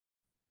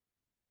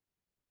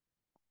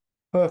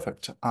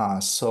Perfect.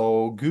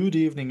 So good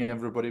evening,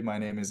 everybody. My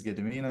name is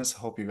Gediminas.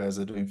 Hope you guys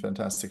are doing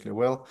fantastically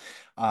well.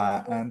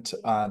 And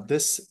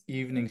this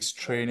evening's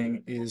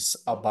training is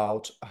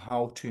about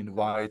how to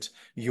invite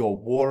your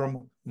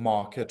warm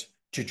market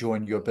to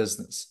join your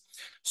business.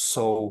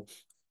 So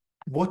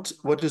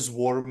what is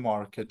warm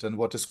market and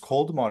what is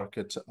cold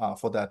market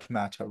for that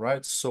matter,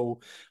 right? So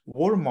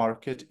warm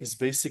market is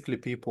basically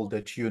people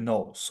that you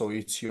know. So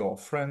it's your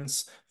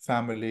friends,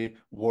 family,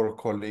 work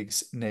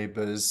colleagues,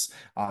 neighbors,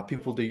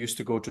 people they used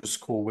to go to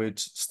school with,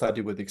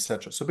 study with,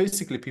 etc. So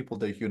basically people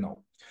that you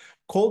know.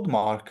 Cold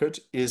market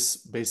is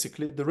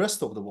basically the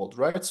rest of the world,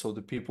 right? So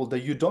the people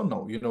that you don't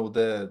know,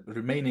 the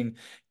remaining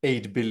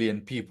 8 billion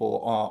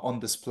people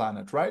on this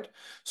planet, right?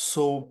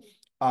 So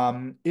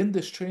in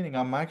this training,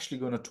 I'm actually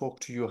going to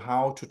talk to you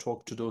how to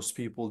talk to those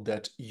people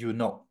that you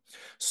know.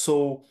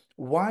 So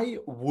why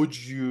would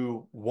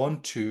you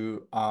want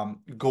to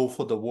go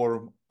for the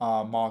warm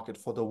market,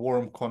 for the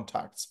warm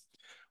contacts?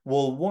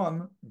 Well,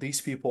 one,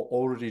 these people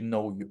already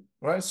know you,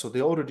 right? So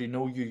they already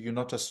know you. You're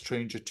not a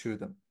stranger to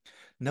them.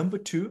 Number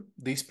two,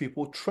 these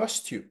people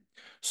trust you.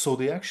 So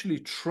they actually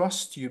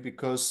trust you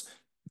because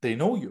they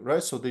know you,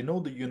 right? So they know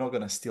that you're not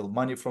going to steal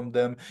money from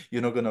them.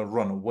 You're not going to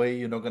run away.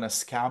 You're not going to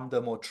scam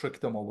them or trick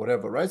them or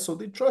whatever, right? So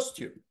they trust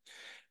you.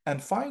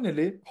 And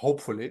finally,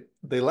 hopefully,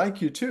 they like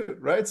you too,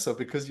 right? So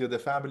because you're their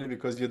family,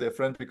 because you're their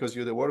friend, because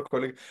you're their work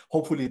colleague,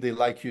 hopefully they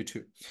like you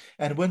too.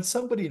 And when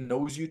somebody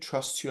knows you,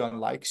 trusts you, and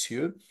likes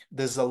you,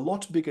 there's a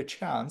lot bigger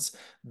chance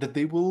that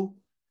they will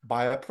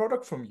buy a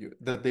product from you,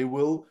 that they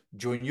will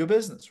join your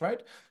business,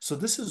 right? So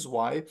this is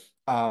why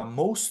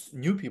most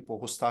new people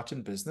who start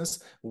in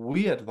business,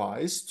 we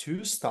advise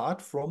to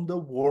start from the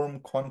warm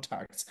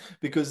contacts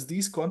because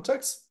these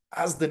contacts,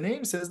 as the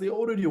name says, they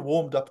already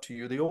warmed up to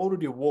you. They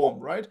already warm,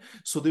 right?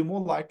 So they're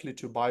more likely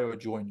to buy or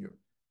join you.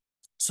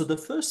 So the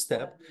first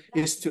step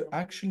is to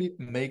actually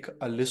make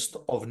a list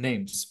of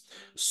names.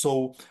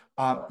 So,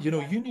 you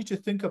need to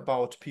think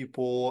about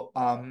people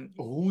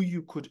who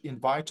you could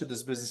invite to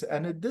this business.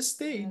 And at this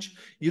stage,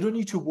 you don't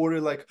need to worry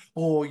like,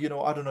 oh,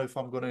 I don't know if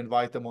I'm going to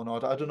invite them or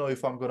not. I don't know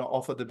if I'm going to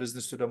offer the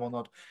business to them or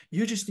not.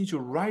 You just need to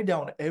write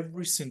down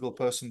every single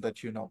person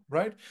that you know,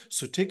 right?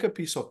 So take a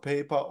piece of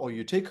paper or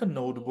you take a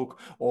notebook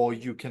or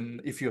you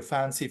can, if you're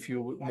fancy, if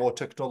you're more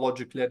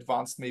technologically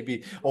advanced,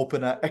 maybe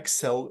open an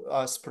Excel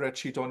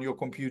spreadsheet on your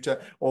computer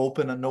or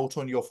open a note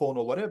on your phone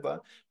or whatever.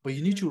 But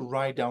you need to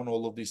write down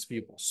all of these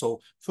people.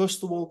 So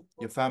first of all,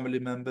 your family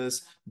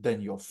members,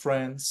 then your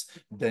friends,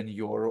 then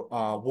your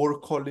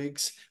work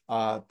colleagues,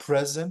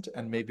 present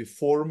and maybe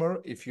former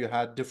if you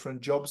had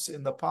different jobs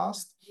in the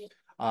past,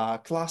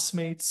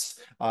 classmates,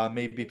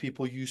 maybe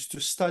people you used to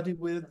study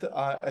with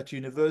at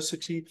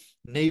university,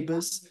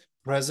 neighbors,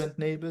 present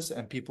neighbors,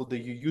 and people that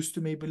you used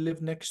to maybe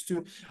live next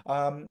to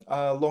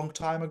a long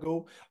time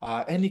ago.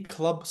 Any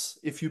clubs,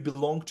 if you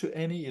belong to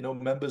any,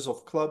 members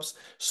of clubs,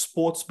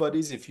 sports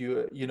buddies, if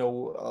you,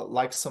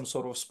 like some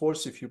sort of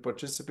sports, if you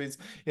participate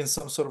in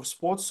some sort of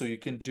sports, so you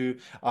can do,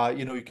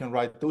 you can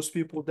write those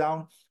people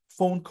down.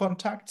 Phone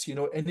contacts,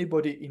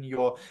 anybody in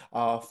your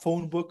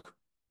phone book,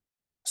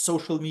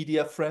 social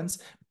media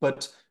friends,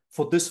 but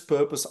for this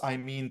purpose, I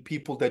mean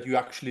people that you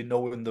actually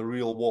know in the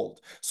real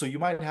world. So you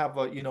might have,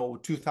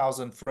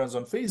 2,000 friends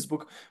on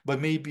Facebook,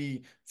 but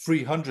maybe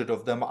 300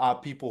 of them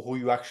are people who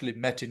you actually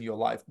met in your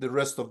life. The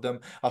rest of them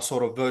are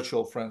sort of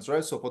virtual friends,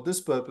 right? So for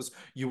this purpose,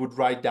 you would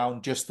write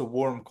down just the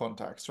warm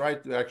contacts,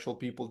 right? The actual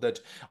people that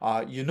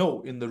you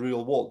know in the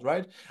real world,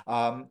 right?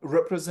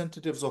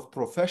 Representatives of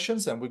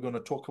professions, and we're going to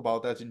talk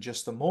about that in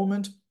just a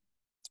moment.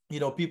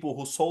 People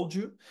who sold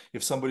you.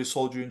 If somebody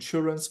sold you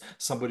insurance,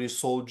 somebody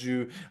sold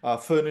you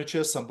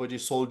furniture, somebody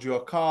sold you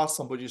a car,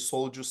 somebody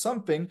sold you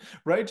something,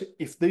 right?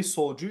 If they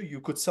sold you,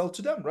 you could sell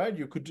to them, right?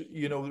 You could,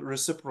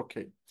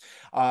 reciprocate.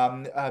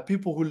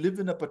 People who live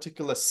in a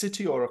particular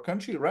city or a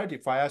country, right?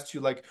 If I asked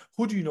you, like,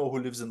 who do you know who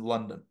lives in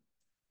London?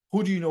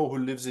 Who do you know who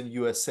lives in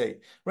USA,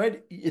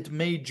 right? It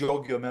may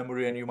jog your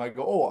memory and you might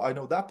go, oh, I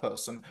know that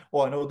person,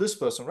 or I know this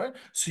person, right?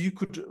 So you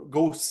could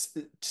go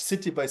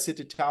city by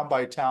city, town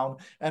by town,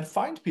 and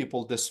find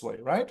people this way,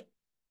 right?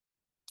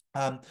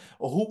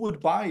 Who would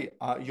buy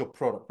your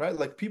product, right?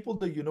 Like people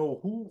that you know,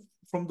 who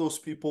from those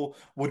people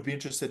would be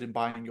interested in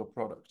buying your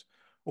product?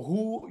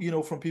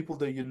 Who, from people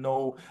that you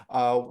know,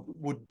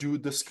 would do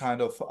this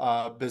kind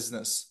of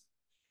business?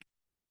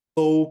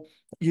 So,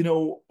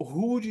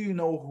 who do you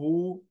know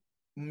who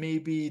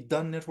maybe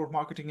done network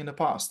marketing in the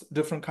past,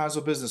 different kinds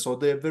of business, or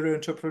they're very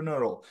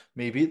entrepreneurial.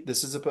 Maybe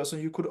this is a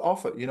person you could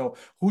offer.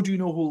 Who do you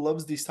know who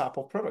loves these type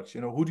of products?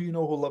 Who do you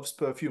know who loves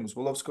perfumes,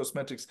 who loves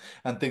cosmetics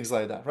and things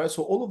like that, right?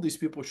 So all of these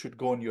people should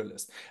go on your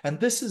list. And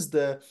this is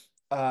the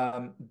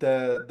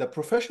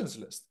professions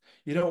list.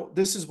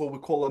 This is what we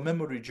call a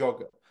memory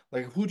jogger.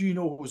 Like, who do you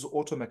know who's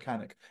auto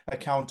mechanic,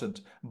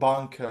 accountant,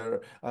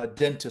 banker,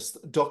 dentist,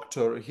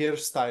 doctor,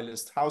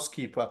 hairstylist,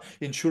 housekeeper,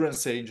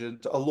 insurance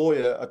agent, a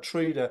lawyer, a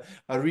trader,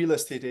 a real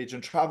estate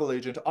agent, travel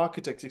agent,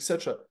 architect,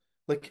 etc.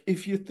 Like,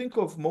 if you think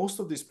of most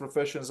of these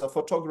professions, a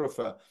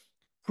photographer,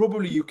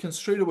 probably you can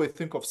straight away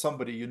think of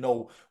somebody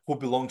who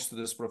belongs to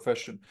this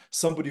profession,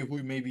 somebody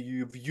who maybe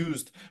you've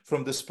used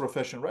from this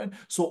profession, right?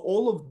 So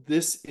all of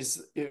this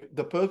is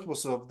the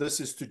purpose of this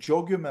is to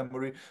jog your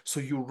memory, so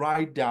you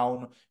write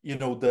down,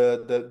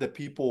 the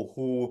people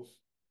who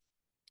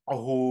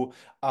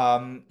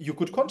you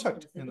could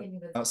contact.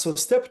 So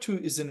step two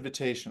is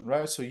invitation,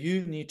 right? So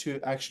you need to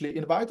actually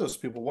invite those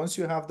people. Once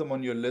you have them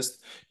on your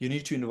list, you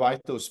need to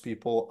invite those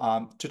people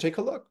to take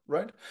a look,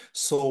 right?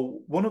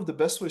 So one of the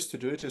best ways to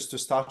do it is to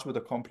start with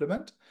a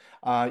compliment,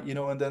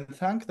 and then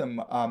thank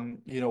them,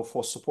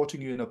 for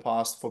supporting you in the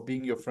past, for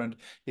being your friend,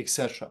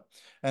 etc.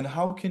 And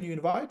how can you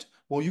invite?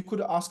 Well, you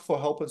could ask for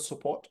help and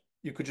support.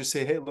 You could just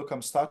say, hey, look,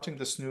 I'm starting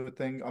this new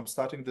thing. I'm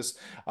starting this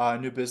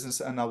new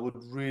business, and I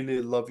would really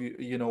love you,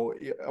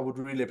 I would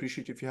really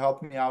appreciate if you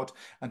help me out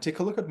and take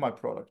a look at my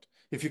product.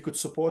 If you could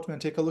support me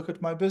and take a look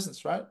at my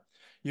business, right?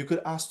 You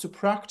could ask to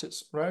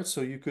practice, right?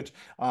 So you could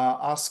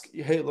ask,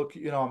 hey, look,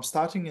 I'm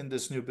starting in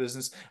this new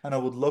business and I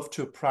would love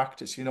to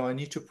practice. I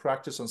need to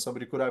practice on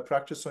somebody. Could I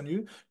practice on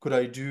you? Could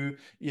I do,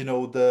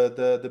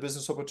 the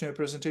business opportunity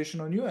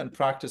presentation on you and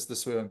practice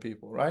this way on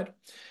people, right?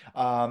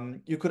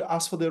 You could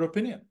ask for their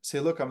opinion. Say,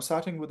 look, I'm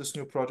starting with this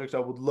new project. I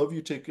would love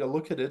you to take a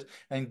look at it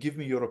and give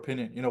me your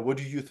opinion. What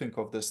do you think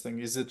of this thing?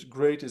 Is it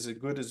great? Is it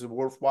good? Is it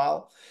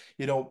worthwhile?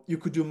 You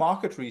could do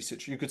market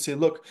research. You could say,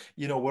 look,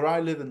 where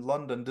I live in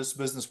London, this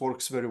business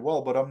works very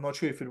well, but I'm not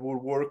sure if it will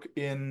work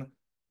in,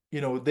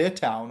 their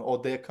town or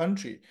their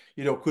country.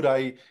 Could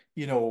I,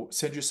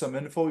 send you some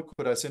info?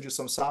 Could I send you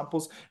some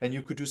samples? And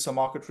you could do some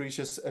market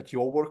research at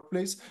your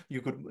workplace.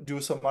 You could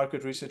do some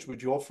market research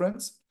with your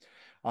friends.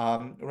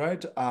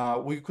 Right.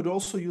 We could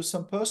also use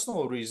some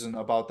personal reason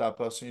about that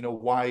person,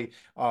 why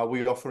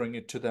we're offering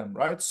it to them,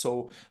 right?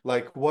 So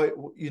like why,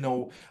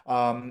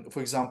 for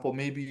example,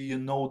 maybe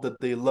that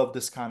they love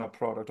this kind of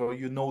product, or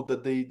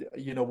that they,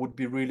 would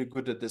be really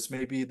good at this.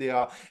 Maybe they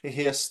are a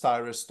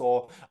hairstylist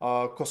or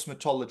a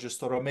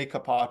cosmetologist or a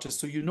makeup artist.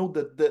 So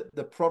that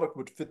the product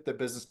would fit their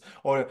business.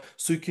 Or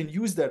so you can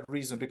use that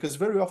reason, because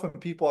very often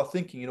people are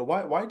thinking,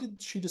 why did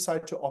she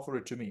decide to offer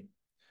it to me?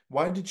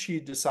 Why did she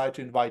decide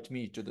to invite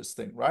me to this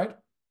thing, right?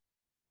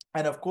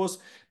 And of course,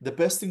 the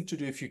best thing to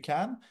do, if you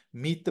can,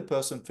 meet the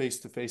person face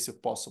to face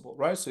if possible,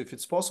 right? So if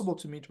it's possible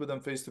to meet with them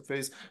face to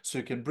face, so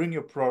you can bring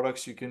your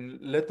products, you can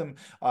let them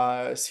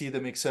see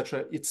them,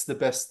 etc. It's the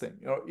best thing.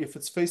 If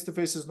it's face to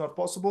face is not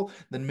possible,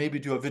 then maybe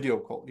do a video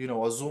call,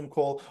 a Zoom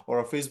call or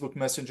a Facebook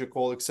Messenger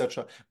call,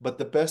 etc. But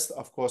the best,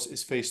 of course,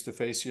 is face to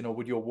face,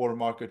 with your warm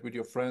market, with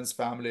your friends,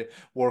 family,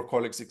 work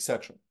colleagues,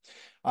 etc.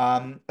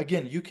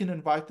 Again, you can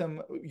invite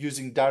them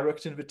using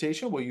direct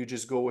invitation, where you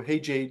just go, hey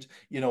Jade,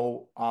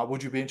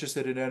 would you be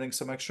interested in earning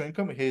some extra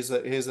income? Here's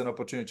an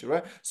opportunity,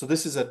 right? So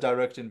this is a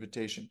direct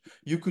invitation.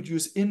 You could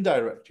use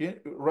indirect, yeah,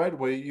 right?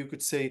 Where you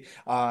could say,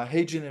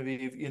 hey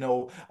Genevieve,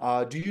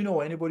 do you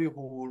know anybody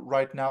who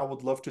right now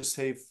would love to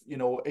save,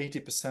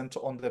 80%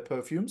 on their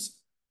perfumes?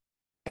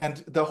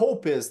 And the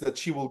hope is that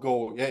she will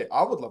go, yeah,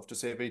 I would love to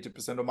save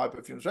 80% of my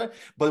perfumes, right?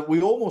 But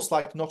we almost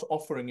like not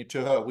offering it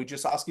to her. We're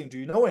just asking, do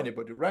you know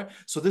anybody, right?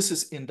 So this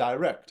is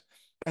indirect.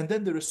 And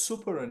then there is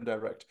super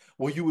indirect,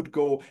 where you would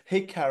go,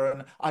 hey,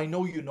 Karen, I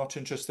know you're not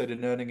interested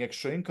in earning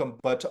extra income,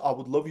 but I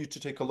would love you to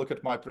take a look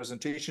at my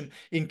presentation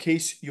in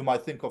case you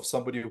might think of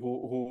somebody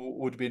who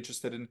would be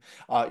interested in,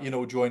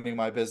 joining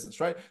my business,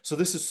 right? So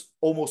this is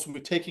almost, we're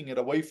taking it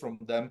away from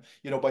them,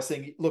 by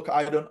saying, look,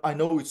 I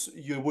know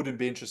you wouldn't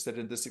be interested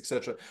in this,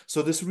 etc.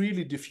 So this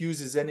really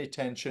diffuses any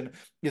tension.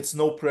 It's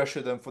no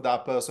pressure then for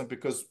that person,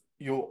 because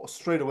you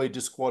straight away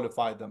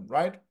disqualify them,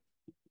 right?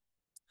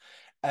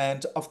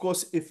 And of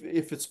course, if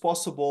it's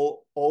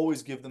possible,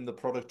 always give them the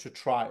product to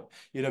try,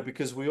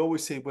 because we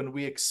always say, when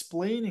we're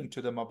explaining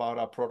to them about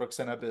our products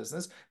and our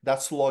business,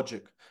 that's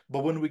logic.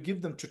 But when we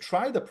give them to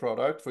try the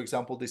product, for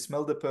example, they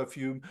smell the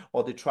perfume,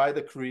 or they try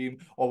the cream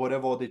or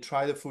whatever, or they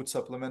try the food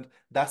supplement,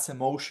 that's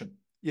emotion.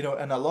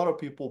 And a lot of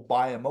people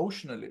buy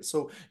emotionally.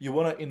 So you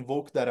want to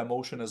invoke that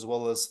emotion as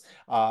well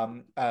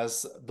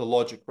as the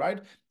logic,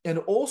 right? And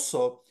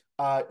also,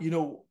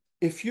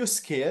 if you're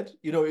scared,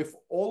 if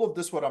all of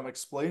this, what I'm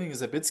explaining,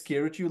 is a bit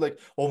scary to you, like,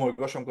 oh my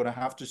gosh, I'm going to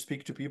have to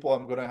speak to people,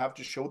 I'm going to have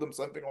to show them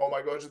something, oh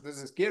my gosh,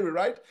 this is scary,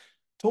 right?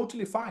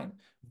 Totally fine.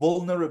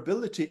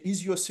 Vulnerability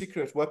is your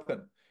secret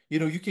weapon.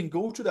 You can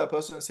go to that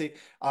person and say,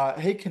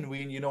 hey,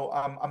 Kenween,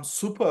 I'm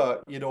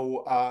super,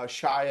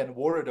 shy and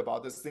worried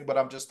about this thing, but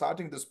I'm just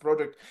starting this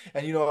project.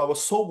 And, I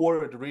was so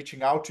worried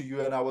reaching out to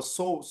you, and I was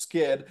so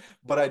scared,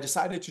 but I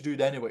decided to do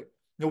it anyway.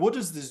 Now, what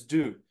does this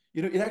do?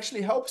 It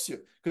actually helps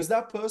you, because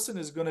that person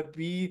is going to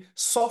be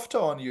softer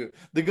on you.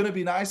 They're going to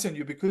be nice on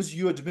you, because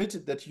you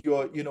admitted that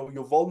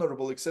you're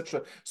vulnerable,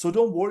 etc. So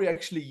don't worry,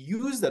 actually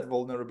use that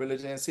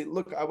vulnerability and say,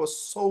 look, I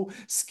was so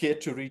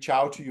scared to reach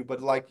out to you,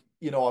 but like,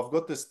 I've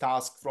got this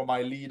task from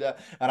my leader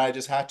and I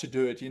just had to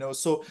do it,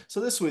 so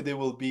this way they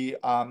will be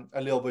a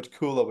little bit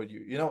cooler with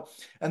you.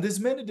 And there's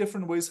many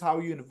different ways how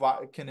you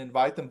can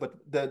invite them, but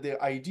the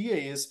idea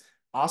is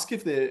ask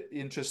if they're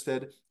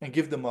interested, and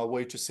give them a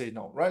way to say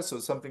no, right? So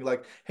something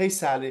like, hey,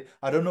 Sally,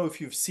 I don't know if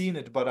you've seen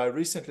it, but I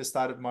recently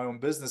started my own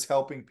business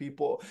helping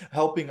people,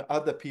 helping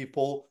other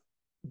people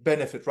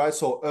benefit, right?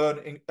 So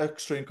earn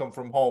extra income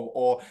from home,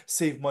 or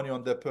save money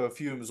on their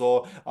perfumes,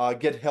 or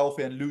get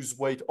healthy and lose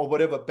weight, or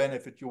whatever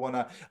benefit you want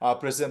to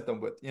present them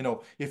with.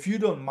 If you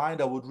don't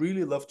mind, I would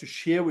really love to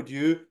share with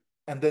you.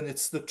 And then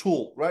it's the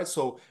tool, right?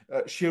 So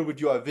share with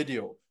you a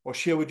video, or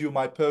share with you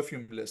my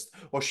perfume list,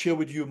 or share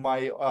with you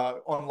my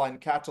online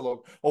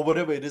catalog, or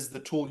whatever it is, the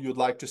tool you'd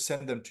like to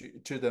send them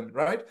to them,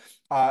 right?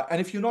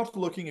 And if you're not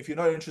looking, if you're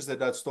not interested,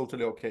 that's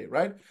totally okay,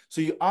 right?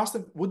 So you ask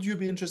them, would you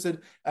be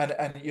interested?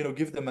 And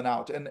give them an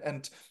out.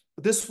 And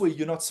this way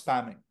you're not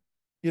spamming.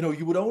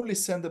 You would only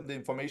send them the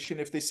information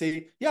if they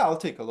say, yeah, I'll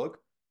take a look,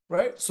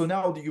 right? So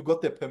now you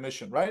got their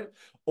permission, right?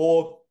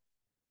 Or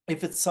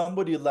if it's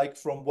somebody like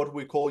from what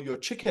we call your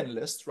chicken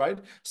list, right?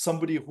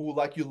 Somebody who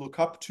like you look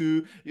up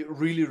to, you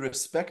really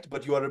respect,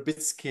 but you are a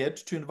bit scared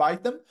to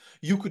invite them,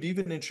 you could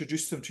even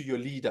introduce them to your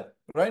leader,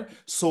 right?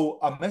 So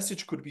a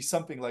message could be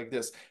something like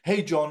this.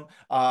 Hey, John,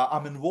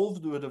 I'm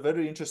involved with a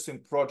very interesting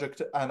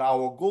project, and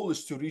our goal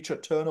is to reach a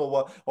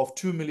turnover of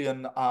 2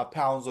 million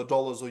pounds or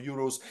dollars or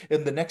euros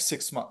in the next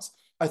 6 months.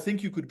 I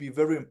think you could be a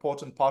very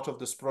important part of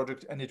this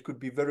project, and it could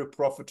be very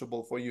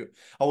profitable for you.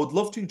 I would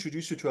love to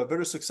introduce you to a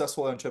very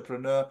successful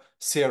entrepreneur,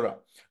 Sarah,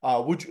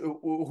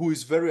 who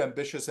is very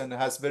ambitious and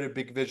has very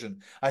big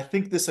vision. I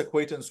think this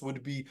acquaintance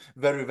would be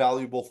very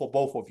valuable for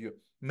both of you.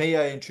 May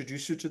I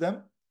introduce you to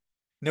them?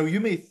 Now you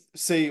may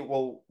say,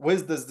 well, where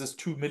does this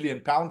 2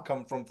 million pound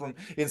come from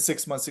in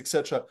 6 months,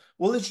 etc.?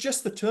 Well, it's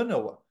just the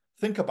turnover.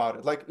 Think about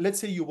it. Like, let's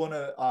say you want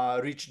to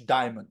reach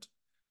diamond,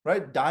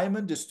 right?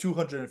 Diamond is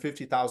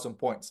 250,000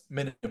 points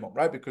minimum,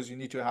 right? Because you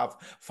need to have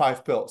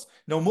 5 pills.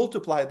 Now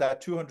multiply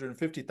that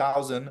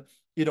 250,000,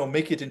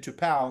 make it into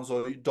pounds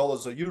or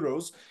dollars or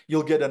euros,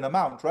 you'll get an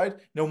amount, right?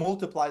 Now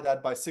multiply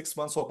that by 6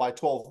 months or by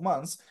 12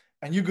 months,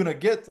 and you're gonna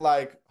get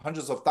like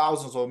hundreds of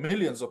thousands or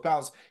millions of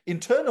pounds in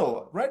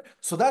turnover, right?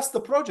 So that's the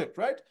project,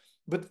 right?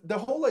 But the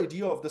whole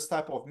idea of this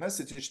type of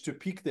message is to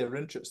pique their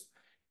interest,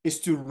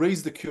 is to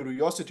raise the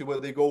curiosity where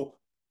they go,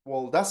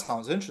 well, that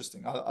sounds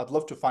interesting. I'd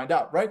love to find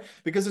out, right?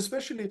 Because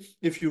especially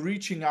if you're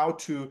reaching out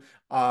to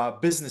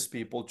business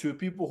people, to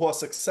people who are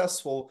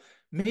successful,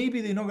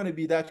 maybe they're not going to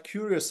be that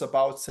curious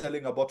about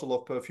selling a bottle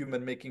of perfume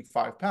and making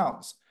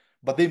 £5,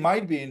 but they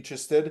might be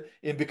interested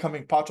in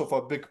becoming part of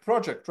a big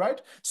project,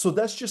 right? So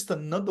that's just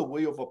another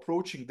way of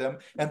approaching them,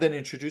 and then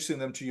introducing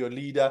them to your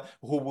leader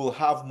who will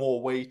have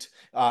more weight,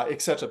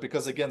 etc.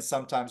 Because again,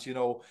 sometimes,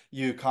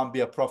 you can't be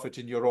a prophet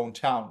in your own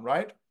town,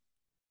 right?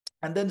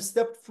 And then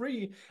step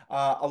three,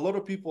 a lot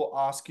of people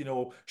ask,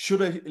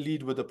 should I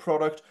lead with the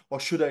product, or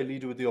should I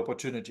lead with the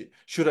opportunity?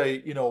 Should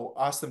I,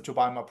 ask them to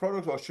buy my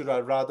product, or should I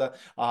rather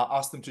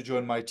ask them to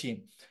join my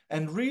team?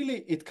 And really,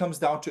 it comes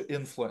down to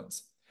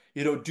influence.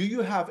 Do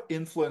you have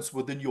influence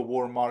within your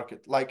warm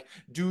market? Like,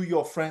 do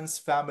your friends,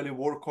 family,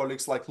 work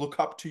colleagues like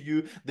look up to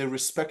you? They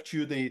respect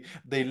you.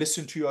 They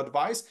listen to your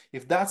advice.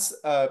 If that's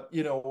a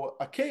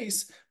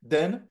case,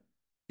 then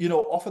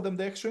offer them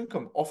the extra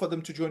income, offer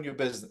them to join your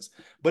business.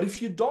 But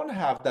if you don't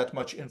have that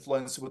much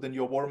influence within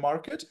your warm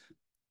market,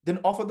 then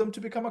offer them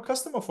to become a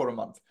customer for a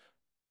month.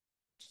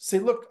 Say,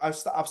 look,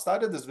 I've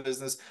started this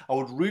business. I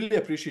would really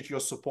appreciate your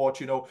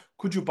support.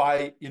 Could you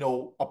buy,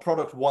 a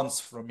product once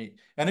from me?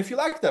 And if you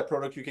like that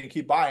product, you can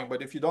keep buying.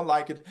 But if you don't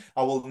like it,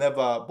 I will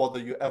never bother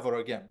you ever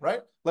again,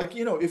 right? Like,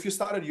 if you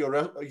started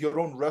your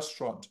own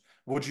restaurant,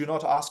 would you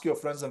not ask your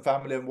friends and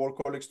family and work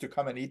colleagues to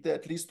come and eat there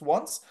at least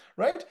once,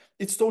 right?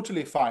 It's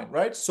totally fine,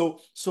 right? So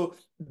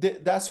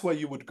that's where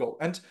you would go.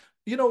 And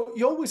you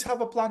always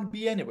have a plan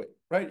B anyway,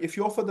 right? If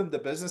you offer them the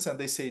business and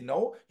they say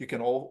no, you can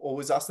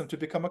always ask them to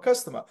become a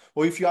customer.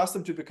 Or if you ask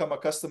them to become a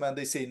customer and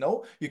they say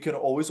no, you can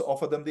always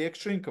offer them the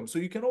extra income. So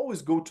you can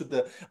always go to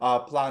the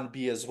plan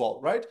B as well,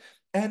 right?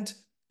 And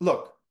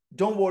look,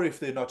 don't worry if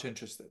they're not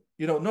interested.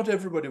 Not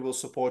everybody will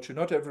support you.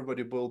 Not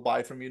everybody will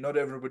buy from you. Not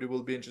everybody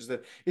will be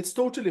interested. It's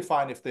totally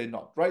fine if they're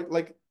not, right?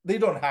 Like, they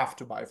don't have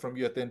to buy from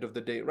you at the end of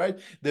the day, right?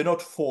 They're not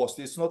forced.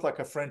 It's not like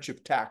a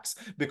friendship tax.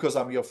 Because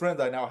I'm your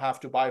friend, I now have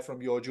to buy from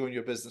you or join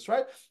your business,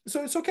 right?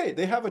 So it's okay.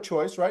 They have a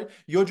choice, right?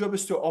 Your job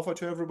is to offer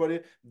to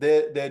everybody.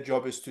 Their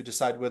job is to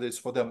decide whether it's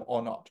for them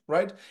or not,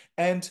 right?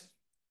 And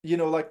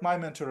like my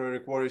mentor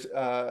Eric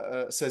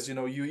Worre says,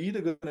 you're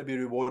either going to be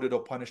rewarded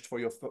or punished for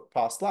your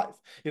past life.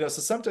 So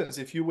sometimes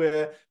if you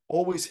were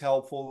always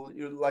helpful,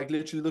 you're like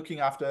literally looking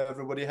after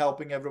everybody,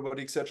 helping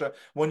everybody, etc.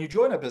 When you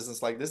join a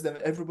business like this, then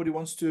everybody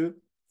wants to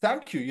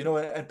thank you,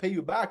 and pay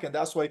you back, and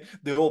that's why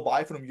they all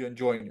buy from you and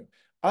join you.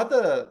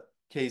 Other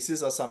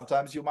cases are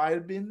sometimes you might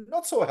have been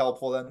not so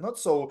helpful and not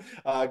so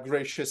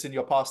gracious in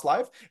your past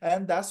life,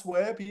 and that's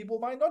where people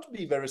might not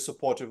be very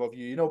supportive of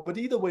you. But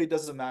either way, it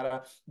doesn't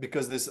matter,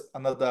 because there's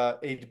another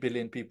 8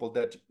 billion people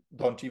that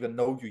don't even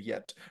know you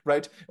yet,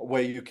 right?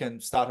 Where you can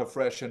start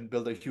afresh and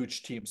build a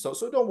huge team. So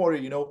don't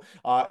worry.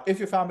 If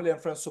your family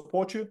and friends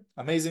support you,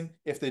 amazing.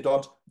 If they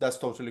don't, that's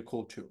totally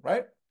cool too,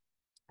 right?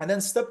 And then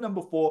step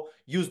number 4,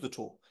 use the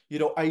tool.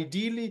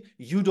 Ideally,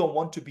 you don't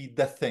want to be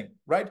the thing,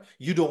 right?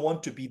 You don't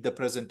want to be the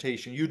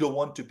presentation. You don't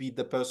want to be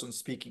the person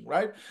speaking,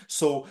 right?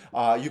 So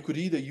you could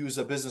either use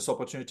a business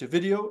opportunity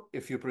video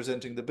if you're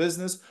presenting the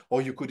business,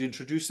 or you could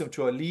introduce them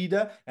to a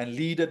leader and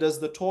leader does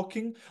the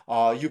talking.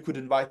 You could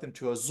invite them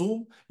to a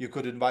Zoom. You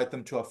could invite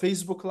them to a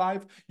Facebook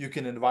Live. You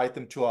can invite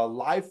them to a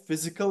live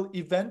physical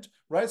event,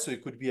 right? So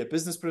it could be a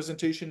business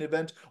presentation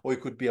event, or it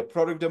could be a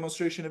product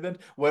demonstration event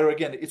where,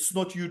 again, it's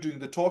not you doing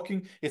the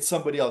talking, it's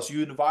somebody else.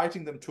 You're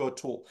inviting them to a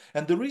tool.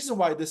 And the reason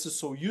why this is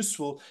so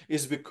useful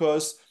is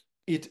because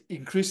it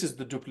increases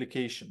the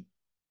duplication.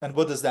 And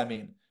what does that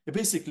mean? It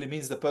basically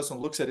means the person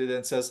looks at it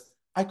and says,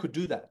 I could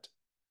do that.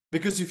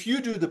 Because if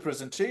you do the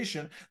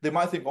presentation, they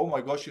might think, oh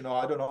my gosh, I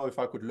don't know if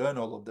I could learn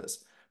all of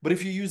this. But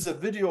if you use a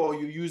video or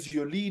you use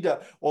your leader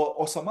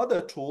or some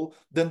other tool,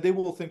 then they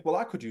will think, well,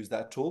 I could use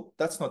that tool.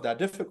 That's not that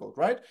difficult,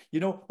 right?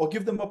 Or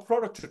give them a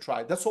product to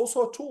try. That's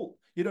also a tool.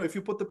 If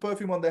you put the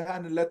perfume on their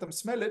hand and let them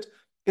smell it,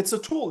 it's a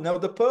tool. Now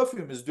the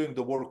perfume is doing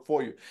the work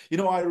for you.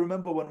 I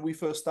remember when we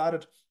first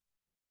started,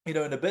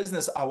 in the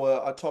business,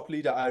 our top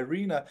leader,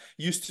 Irina,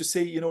 used to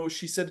say,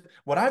 she said,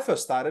 when I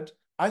first started,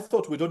 I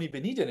thought we don't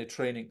even need any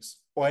trainings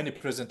or any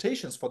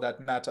presentations for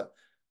that matter,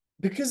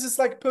 because it's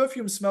like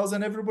perfume smells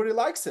and everybody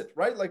likes it,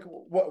 right? Like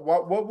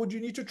what would you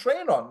need to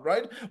train on,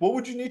 right? What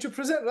would you need to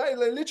present, right?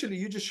 Like literally,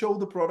 you just show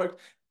the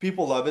product,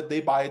 people love it, they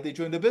buy it, they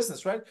join the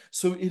business, right?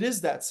 So it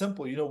is that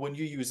simple, when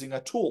you're using a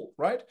tool,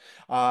 right?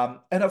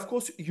 And of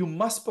course, you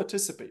must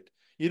participate.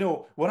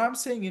 When I'm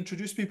saying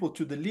introduce people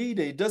to the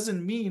leader, it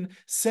doesn't mean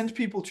send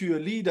people to your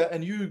leader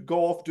and you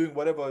go off doing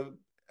whatever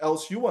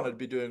else you want to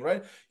be doing,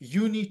 right?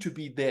 You need to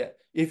be there.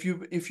 If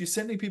you're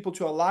sending people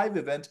to a live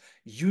event,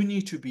 you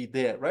need to be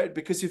there, right?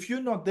 Because if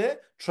you're not there,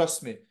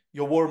 trust me,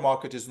 your warm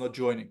market is not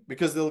joining,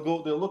 because they'll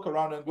look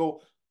around and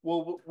go,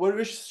 well, where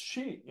is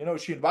she?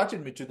 She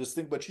invited me to this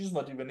thing, but she's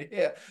not even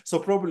here. So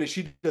probably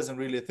she doesn't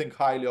really think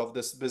highly of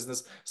this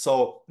business.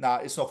 So nah,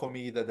 it's not for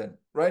me either then,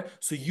 right?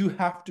 So you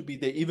have to be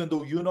there. Even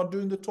though you're not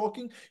doing the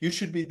talking, you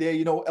should be there,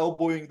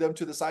 elbowing them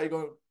to the side,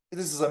 going,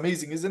 this is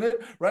amazing, isn't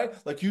it? Right?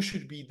 Like you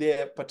should be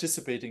there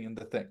participating in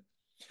the thing.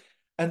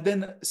 And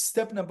then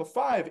step number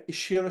 5 is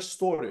share a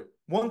story.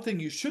 One thing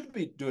you should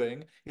be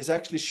doing is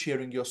actually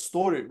sharing your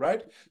story,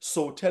 right?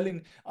 So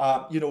telling,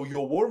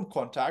 your warm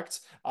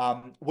contacts,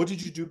 what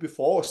did you do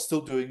before or still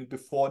doing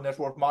before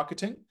network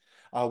marketing?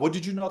 What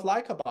did you not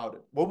like about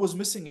it? What was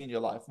missing in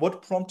your life?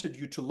 What prompted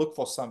you to look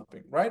for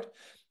something, right?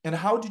 And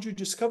how did you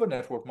discover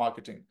network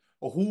marketing?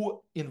 Or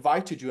who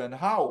invited you and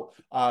how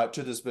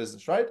to this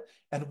business, right?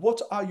 And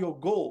what are your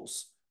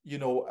goals?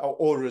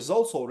 Or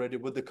results already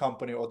with the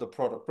company or the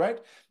product, right?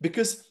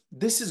 Because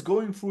this is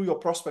going through your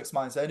prospects'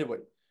 minds anyway.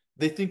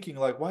 They're thinking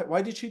like,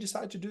 why did she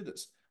decide to do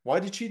this? Why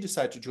did she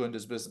decide to join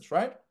this business,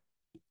 right?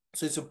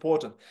 So it's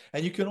important.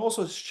 And you can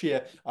also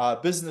share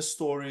business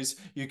stories.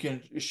 You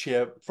can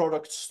share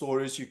product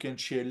stories. You can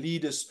share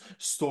leaders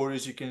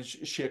stories. You can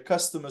share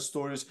customer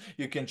stories.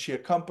 You can share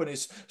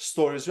companies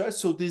stories, right?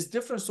 So these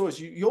different stories,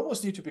 you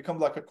almost need to become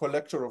like a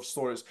collector of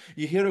stories.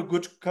 You hear a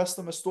good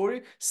customer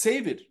story,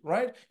 save it,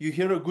 right? You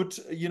hear a good,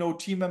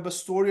 team member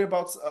story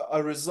about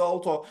a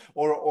result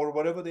or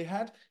whatever they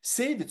had,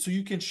 save it so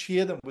you can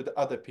share them with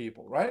other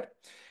people, right?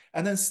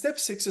 And then step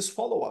 6 is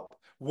follow up.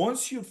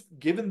 Once you've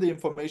given the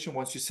information,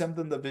 once you send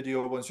them the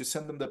video, once you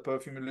send them the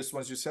perfume list,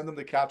 once you send them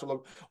the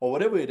catalog or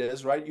whatever it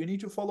is, right, you need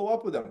to follow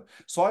up with them.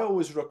 So I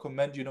always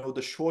recommend,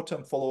 the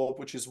short-term follow-up,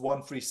 which is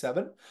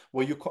 137,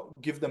 where you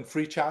give them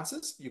 3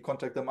 chances. You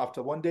contact them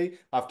after 1 day,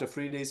 after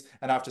 3 days,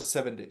 and after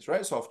 7 days,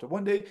 right? So after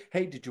 1 day,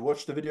 hey, did you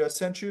watch the video I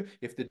sent you?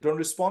 If they don't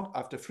respond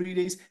after 3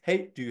 days,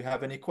 hey, do you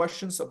have any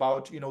questions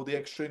about, the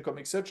extra income,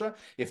 etc.?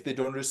 If they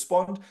don't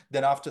respond,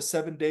 then after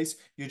 7 days,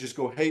 you just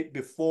go, hey,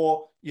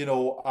 before,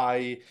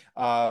 I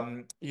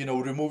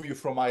remove you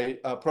from my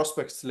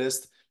prospects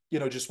list,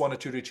 just wanted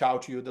to reach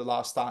out to you the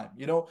last time,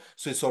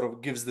 so it sort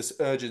of gives this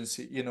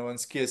urgency, and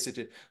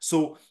scarcity.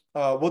 So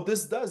what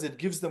this does, it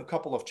gives them a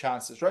couple of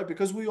chances, right?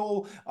 Because we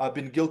all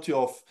been guilty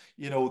of,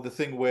 the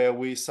thing where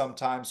we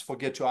sometimes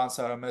forget to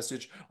answer a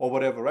message or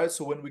whatever, right?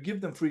 So when we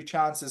give them 3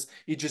 chances,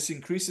 it just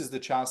increases the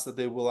chance that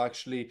they will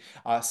actually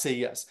say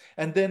yes.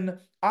 And then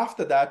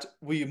after that,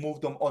 we move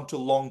them onto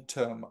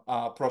long-term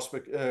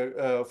prospect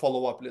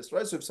follow-up list,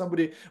 right? So if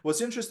somebody was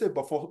interested,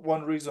 but for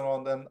one reason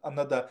or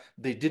another,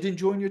 they didn't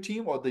join your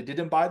team or they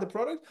didn't buy the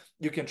product,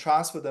 you can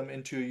transfer them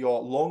into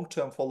your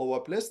long-term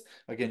follow-up list.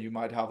 Again, you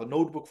might have a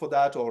notebook for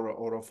that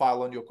or a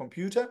file on your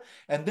computer.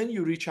 And then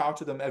you reach out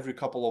to them every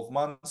couple of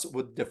months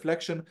with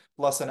deflection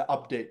plus an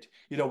update,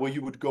 where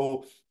you would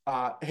go,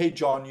 hey,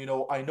 John,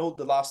 I know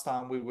the last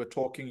time we were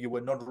talking, you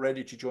were not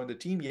ready to join the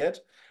team yet,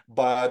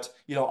 but,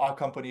 our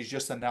company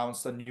just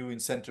announced a new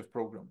incentive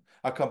program.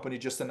 Our company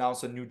just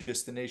announced a new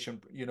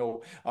destination,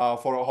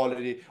 for a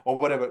holiday or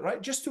whatever,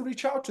 right? Just to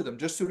reach out to them,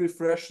 just to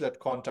refresh that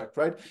contact,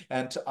 right?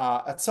 And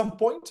at some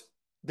point,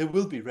 they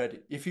will be ready.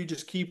 If you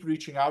just keep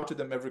reaching out to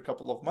them every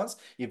couple of months,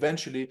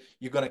 eventually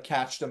you're going to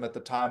catch them at the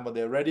time when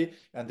they're ready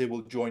and they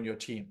will join your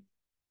team.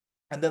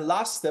 And then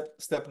last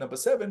step number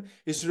 7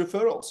 is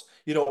referrals.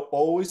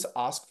 Always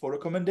ask for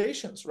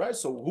recommendations, right?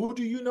 So who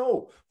do you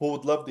know who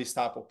would love these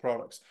type of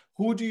products?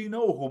 Who do you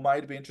know who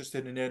might be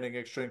interested in earning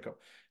extra income?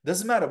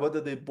 Doesn't matter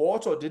whether they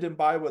bought or didn't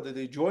buy, whether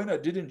they joined or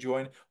didn't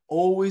join,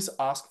 always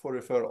ask for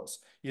referrals.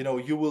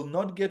 You will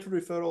not get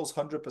referrals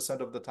 100%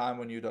 of the time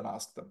when you don't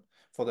ask them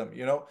for them.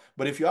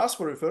 But if you ask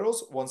for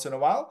referrals once in a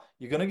while,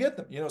 you're going to get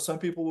them. Some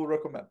people will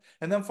recommend.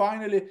 And then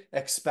finally,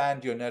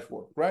 expand your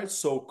network, right?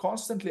 So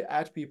constantly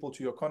add people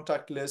to your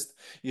contact list,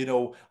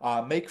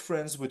 make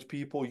friends with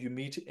people you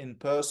meet in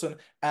person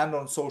and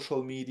on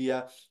social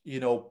media,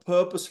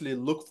 purposely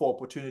look for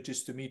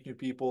opportunities to meet new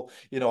people.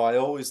 I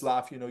always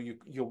laugh,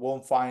 you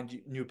won't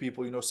find new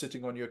people,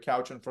 sitting on your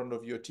couch in front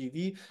of your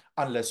TV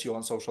unless you're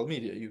on social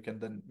media. You can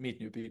then meet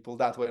new people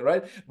that way,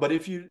 right? But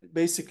if you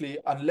basically,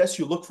 unless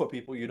you look for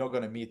people, you're not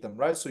going to meet them,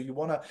 right? So you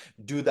want to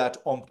do that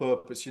on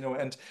purpose,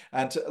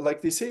 and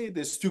like they say,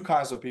 there's two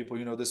kinds of people,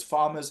 there's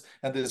farmers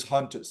and there's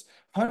hunters.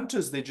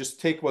 Hunters, they just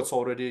take what's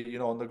already,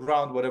 on the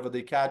ground, whatever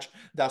they catch,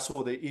 that's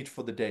what they eat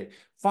for the day.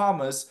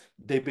 Farmers,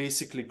 they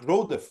basically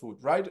grow the food,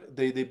 right?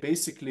 They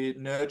basically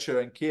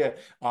nurture and care,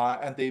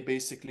 and they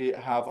basically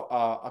have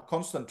a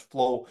constant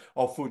flow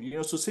of food.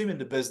 So same in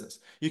the business.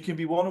 You can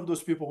be one of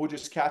those people who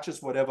just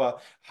catches whatever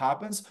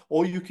happens,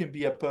 or you can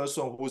be a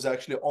person who's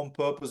actually on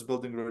purpose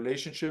building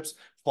relationships,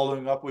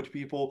 following up with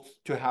people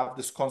to have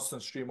this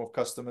constant stream of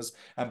customers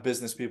and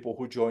business people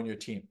who join your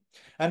team.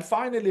 And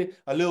finally,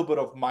 a little bit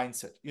of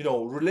mindset.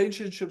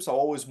 Relationships are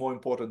always more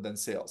important than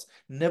sales.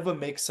 Never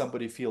make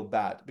somebody feel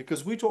bad,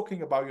 because we're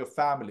talking about your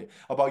family,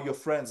 about your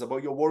friends,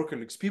 about your work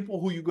colleagues, people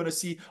who you're going to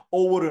see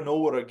over and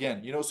over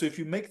again. So if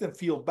you make them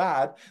feel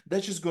bad,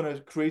 that's just going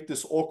to create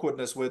this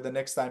awkwardness where the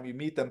next time you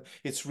meet them,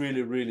 it's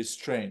really, really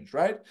strange,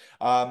 right?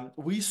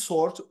 We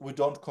sort, we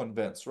don't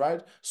convince,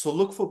 right? So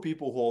look for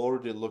people who are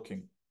already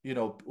looking.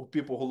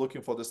 People who are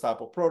looking for this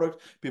type of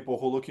product, people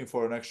who are looking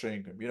for an extra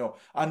income.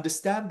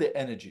 Understand the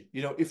energy.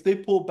 If they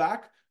pull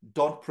back,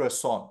 don't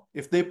press on.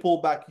 If they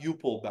pull back, you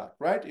pull back,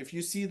 right? If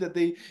you see that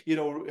they,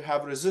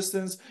 have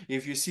resistance,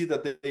 if you see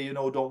that they,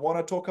 don't want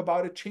to talk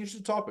about it, change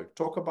the topic,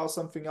 talk about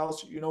something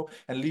else,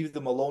 and leave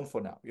them alone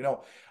for now.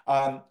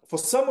 For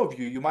some of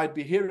you, you might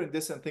be hearing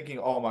this and thinking,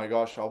 oh my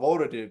gosh, I've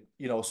already,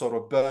 sort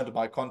of burned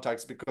my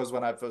contacts, because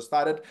when I first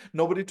started,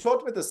 nobody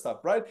taught me this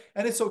stuff, right?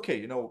 And it's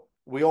okay.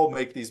 We all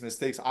make these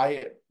mistakes.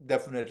 I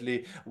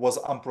definitely was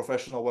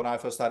unprofessional when I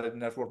first started in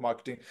network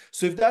marketing.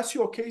 So if that's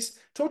your case,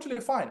 totally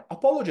fine.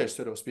 Apologize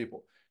to those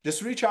people.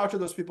 Just reach out to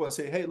those people and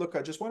say, hey, look,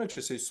 I just wanted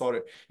to say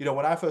sorry.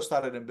 When I first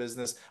started in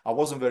business, I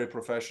wasn't very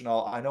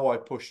professional. I know I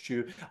pushed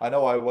you. I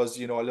know I was,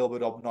 a little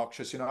bit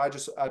obnoxious. I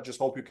just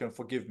hope you can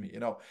forgive me.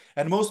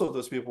 And most of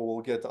those people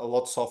will get a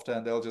lot softer,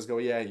 and they'll just go,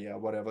 yeah,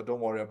 whatever.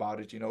 Don't worry about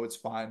it. It's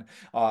fine.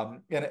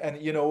 And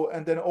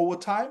then over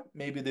time,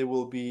 maybe they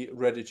will be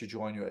ready to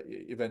join you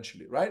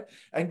eventually, right?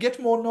 And get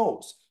more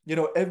no's.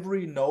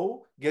 Every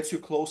no gets you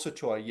closer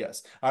to a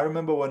yes. I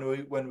remember when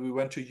we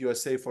went to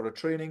USA for a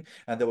training,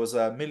 and there was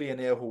a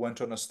millionaire who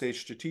went on a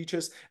stage to teach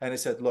us, and he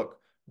said, look,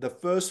 the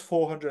first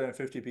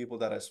 450 people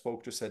that I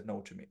spoke to said no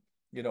to me.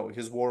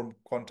 His warm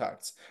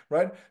contacts,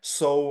 right?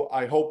 So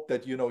I hope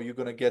that, you're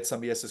going to get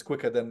some yeses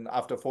quicker than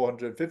after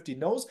 450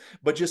 no's,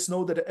 but just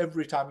know that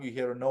every time you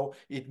hear a no,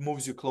 it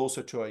moves you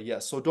closer to a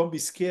yes. So don't be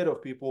scared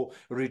of people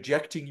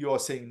rejecting you or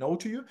saying no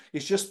to you.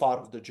 It's just part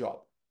of the job.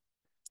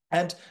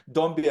 And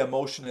don't be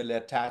emotionally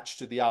attached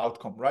to the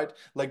outcome, right?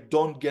 Like,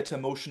 don't get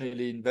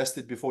emotionally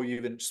invested before you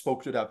even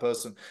spoke to that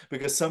person,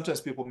 because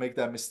sometimes people make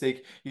that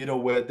mistake,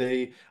 where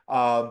they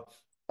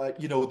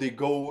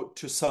go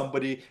to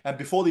somebody, and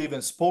before they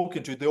even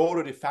spoken to, they're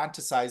already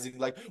fantasizing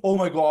like, oh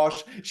my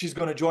gosh, she's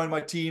going to join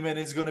my team and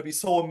it's going to be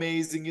so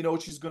amazing.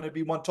 She's going to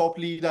be one top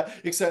leader,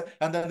 etc.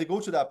 And then they go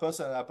to that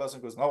person, and that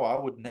person goes, no, I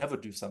would never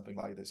do something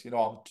like this.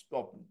 I'm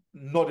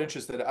not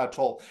interested at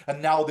all.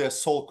 And now they're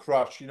soul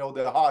crushed,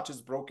 their heart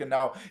is broken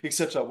now,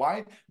 etc.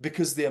 Why?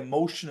 Because they're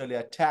emotionally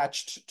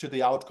attached to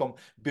the outcome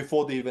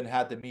before they even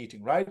had the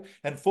meeting, right?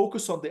 And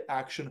focus on the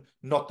action,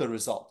 not the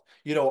result.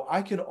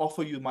 I can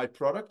offer you my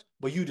product,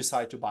 but you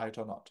decide to buy it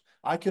or not.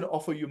 I can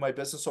offer you my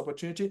business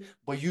opportunity,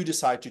 but you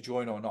decide to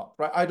join or not,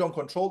 right? I don't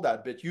control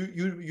that bit.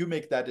 You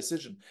make that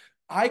decision.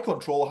 I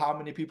control how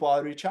many people I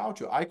reach out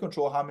to. I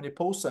control how many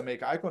posts I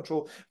make. I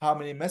control how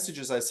many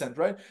messages I send,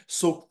 right?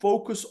 So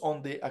focus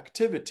on the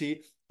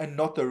activity and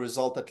not the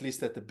result, at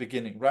least at the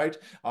beginning, right?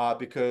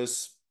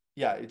 Because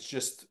yeah, it's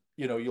just,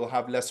 you'll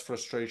have less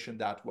frustration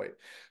that way.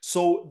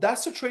 So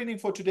that's the training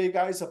for today,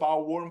 guys,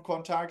 about warm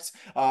contacts.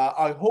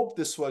 I hope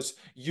this was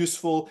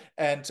useful.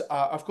 And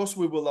of course,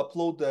 we will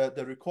upload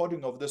the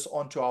recording of this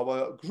onto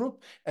our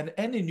group. And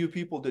any new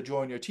people that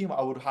join your team,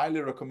 I would highly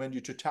recommend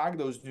you to tag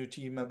those new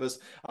team members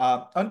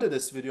under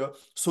this video,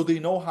 so they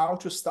know how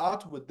to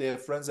start with their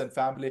friends and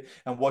family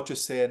and what to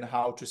say and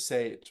how to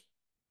say it.